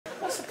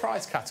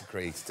prize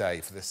category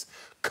today for this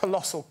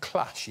colossal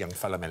clash, young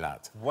fella me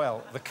lad?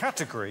 Well, the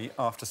category,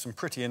 after some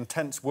pretty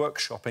intense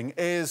workshopping,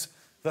 is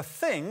the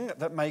thing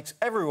that makes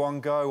everyone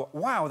go,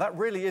 wow, that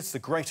really is the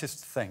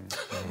greatest thing.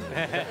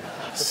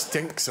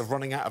 Stinks of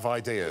running out of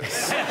ideas.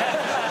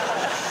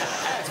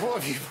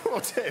 What have you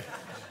brought in?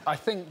 I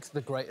think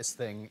the greatest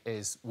thing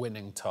is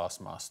winning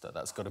Taskmaster.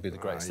 That's got to be the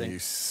greatest thing. You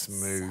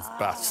smooth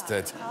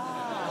bastard.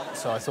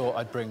 So I thought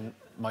I'd bring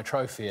my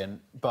trophy in,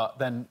 but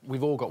then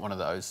we've all got one of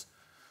those.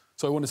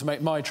 So I wanted to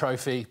make my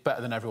trophy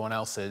better than everyone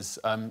else's,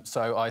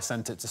 so I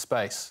sent it to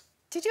space.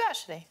 Did you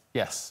actually?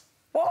 Yes.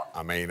 What?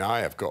 I mean,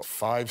 I have got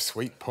 5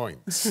 sweet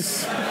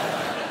points.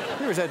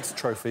 Here is Ed's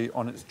trophy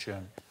on its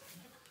journey.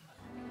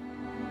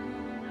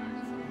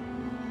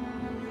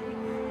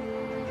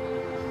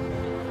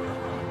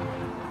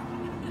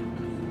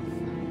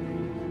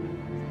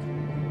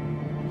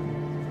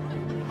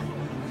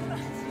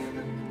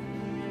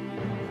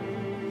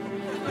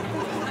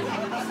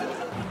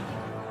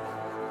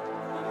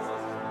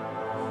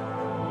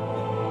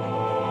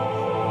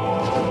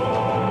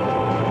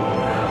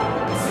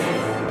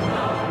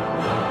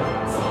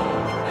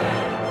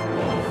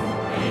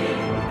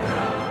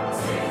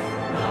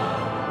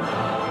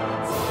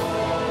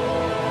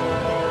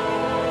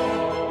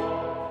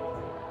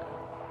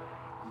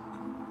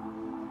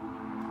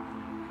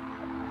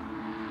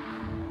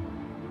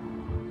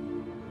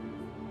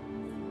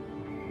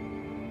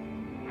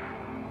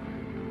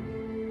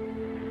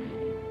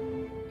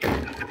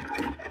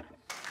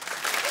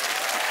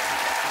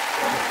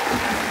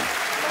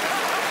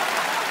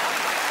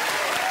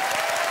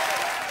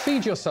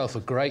 Feed yourself a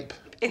grape.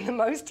 In the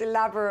most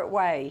elaborate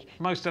way.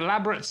 Most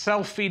elaborate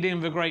self-feeding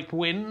of a grape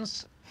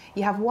wins.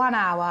 You have 1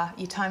 hour.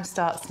 Your time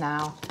starts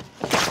now.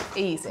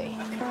 Easy.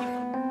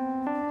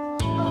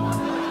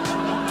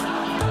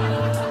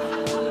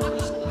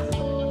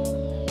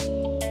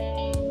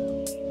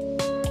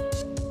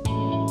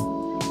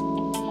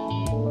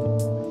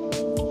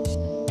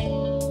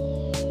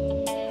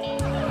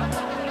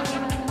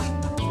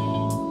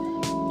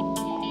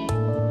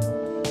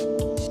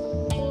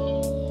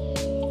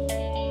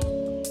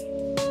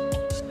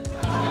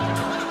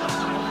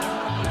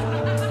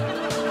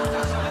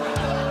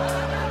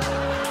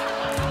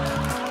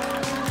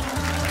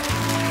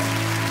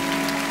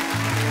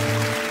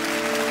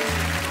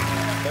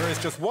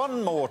 Just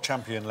one more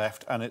champion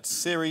left, and it's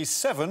Series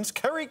 7's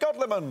Kerry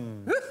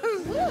Godliman.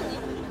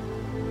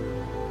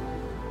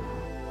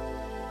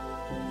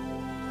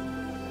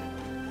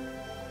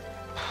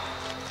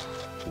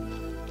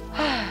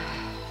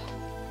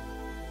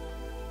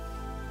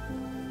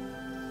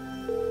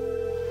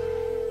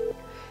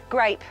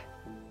 Grape.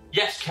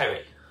 Yes,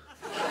 Kerry.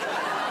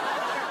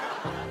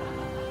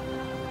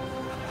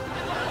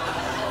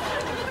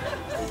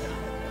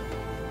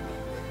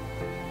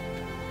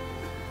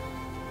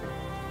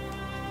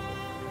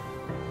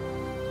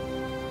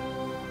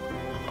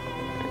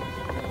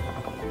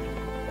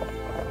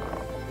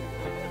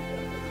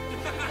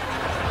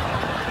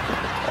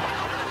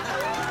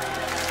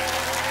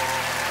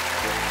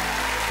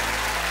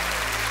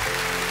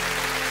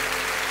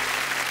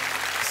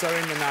 So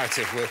in the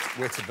narrative,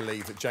 we're to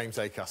believe that James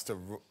Acaster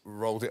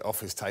rolled it off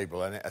his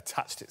table and it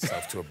attached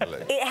itself to a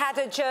balloon. It had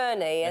a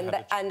journey, and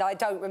I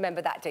don't remember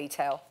that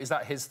detail. Is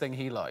that his thing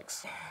he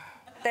likes?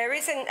 There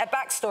isn't a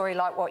backstory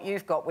like what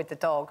you've got with the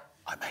dog.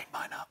 I made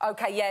mine up.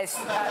 OK, yes.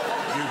 You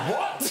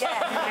what?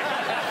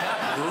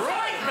 Yeah.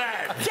 Right,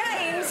 then!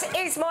 James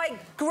is my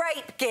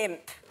grape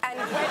gimp, and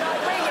when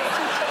I bring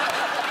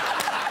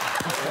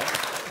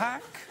it...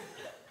 Pack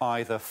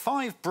either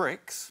 5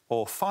 bricks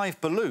or 5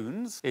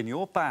 balloons in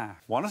your bag.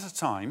 One at a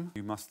time.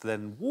 You must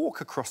then walk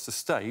across the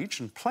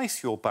stage and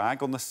place your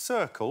bag on the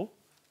circle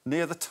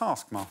near the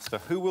Taskmaster,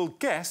 who will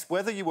guess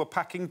whether you were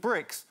packing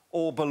bricks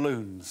or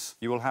balloons.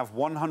 You will have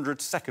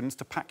 100 seconds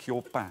to pack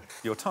your bag.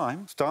 Your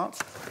time starts...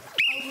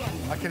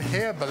 I can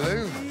hear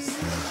balloons.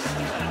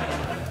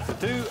 So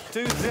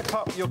do zip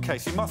up your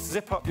case. You must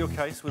zip up your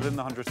case within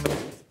the 100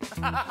 seconds.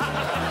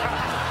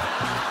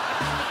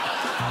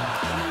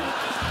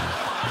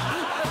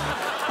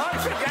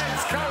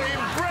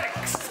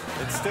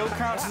 It still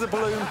counts as a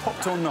balloon,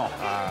 popped or not.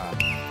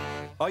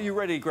 Are you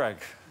ready, Greg?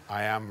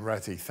 I am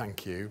ready,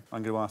 thank you.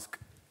 I'm going to ask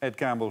Ed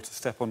Gamble to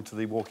step onto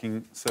the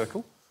walking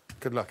circle.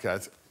 Good luck,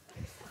 Ed.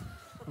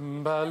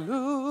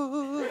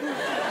 Balloon.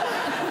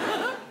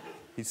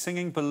 He's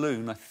singing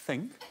Balloon, I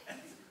think.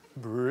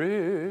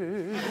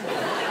 Brick.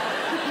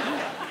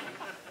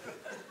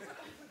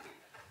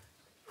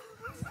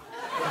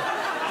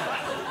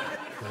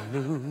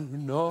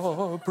 Balloon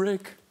or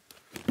brick.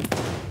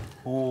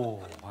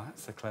 Oh,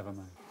 that's a clever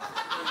man.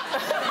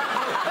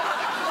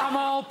 I'm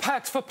all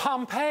packed for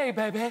Pompeii,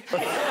 baby. I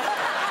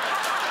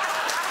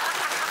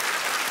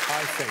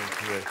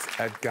think that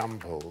Ed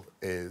Gamble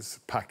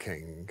is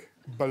packing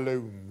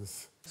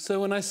balloons. So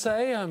when I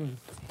say I'm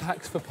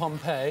packed for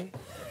Pompeii,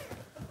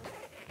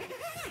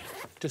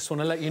 just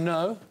want to let you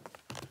know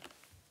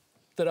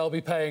that I'll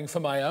be paying for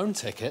my own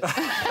ticket.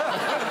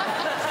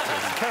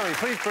 Kerry, Kerry,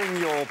 please bring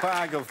your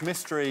bag of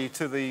mystery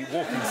to the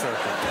walking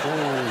circle.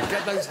 Ooh,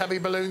 get those heavy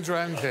balloons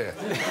round here.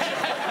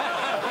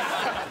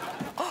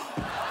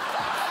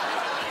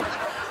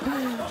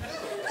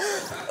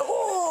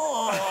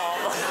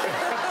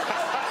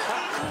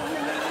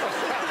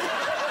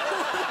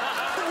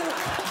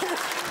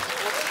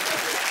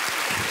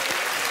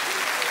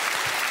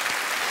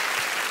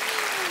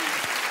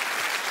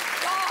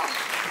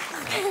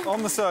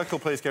 On the circle,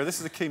 please, Kerry. This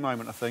is a key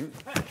moment, I think.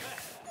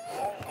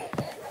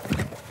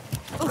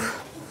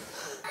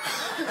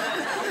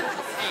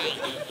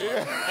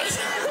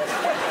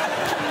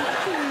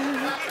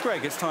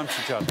 Greg, it's time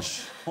to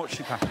judge. What's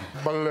she packing?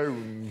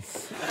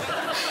 Balloons.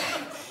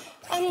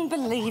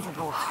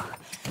 Unbelievable.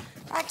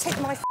 I'd take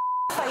my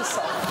face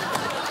off.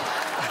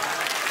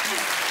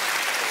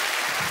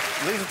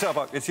 Liza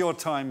Tarbuck, it's your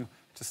time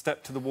to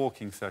step to the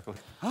walking circle.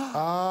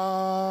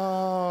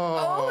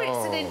 Oh,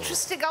 it's an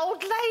interesting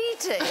old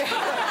lady.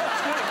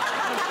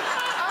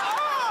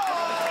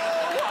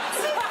 What's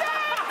in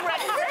there,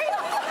 Gregory?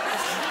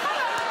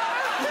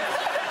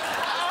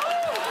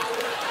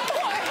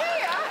 What,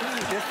 here?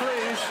 Yes,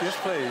 please. Yes,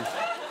 please.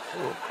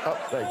 up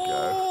they go.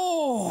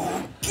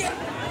 Oh, get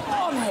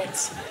on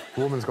it.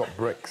 The woman's got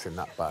bricks in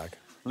that bag.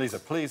 Lisa,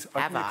 please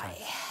open Have your I? can.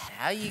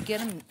 How you get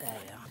them there?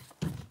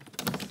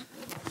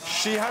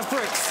 She has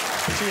bricks.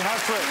 She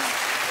has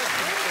bricks.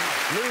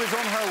 Lou is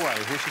on her way.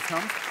 Here she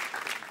comes.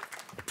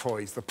 The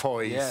poise, the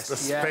poise, Yes, the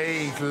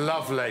speed.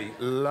 Lovely,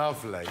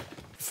 lovely.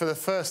 For the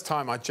first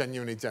time, I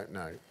genuinely don't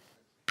know.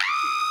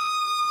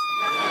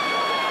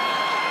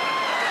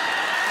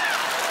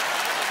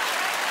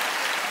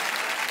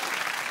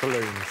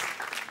 Balloons.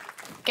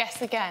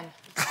 Guess again.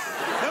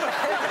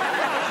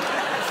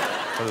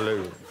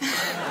 Balloons.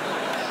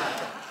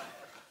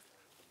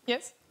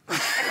 Yes? Are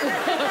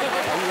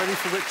you ready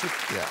for Richard?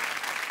 Yeah.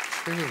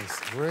 Jeez,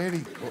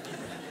 really?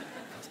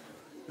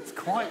 It's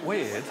quite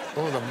weird.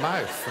 Oh, the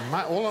mouth.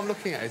 All I'm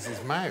looking at is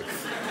his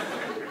mouth.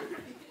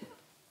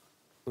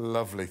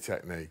 Lovely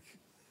technique.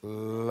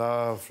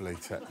 Lovely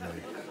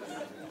technique.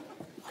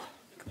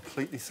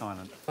 Completely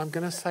silent. I'm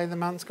going to say the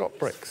man's got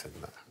bricks in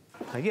there.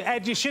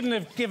 Ed, you shouldn't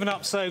have given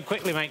up so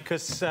quickly, mate,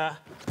 because...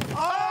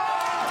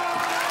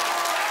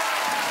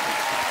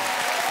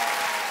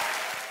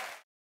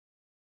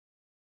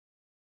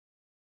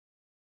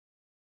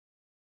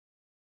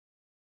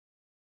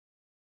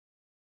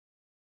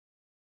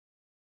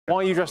 Why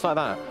are you dressed like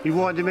that? You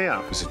winding me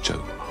up? It's a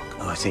joke.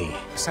 Oh, I see.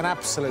 It's an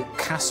absolute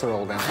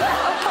casserole down there.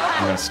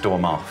 I'm going to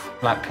storm off.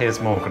 Like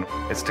Piers Morgan,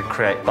 it's to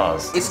create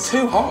buzz. It's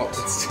too hot.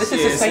 This is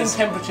the same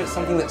temperature as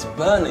something that's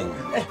burning.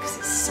 Because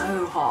it's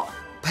so hot.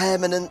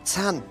 Permanent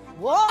tan.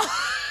 What?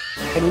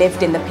 We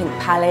lived in the Pink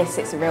Palace.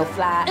 It's a real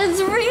flat. It's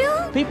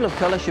real? People of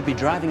colour should be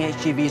driving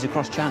HGVs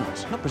across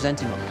channels, not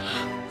presenting them.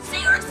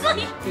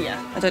 Seriously?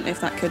 Yeah. I don't know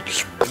if that could.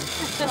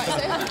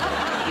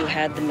 You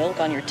had the milk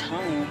on your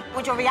tongue.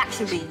 What'd your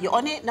reaction be? You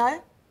on it?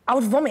 No? I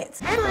would vomit.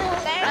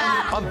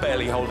 I'm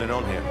barely holding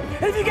on here.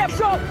 If you get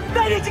shot,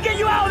 they need to get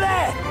you out of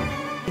there!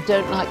 You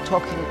don't like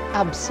talking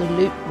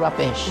absolute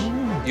rubbish.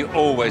 You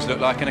always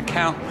look like an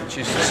accountant, which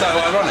is so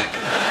ironic.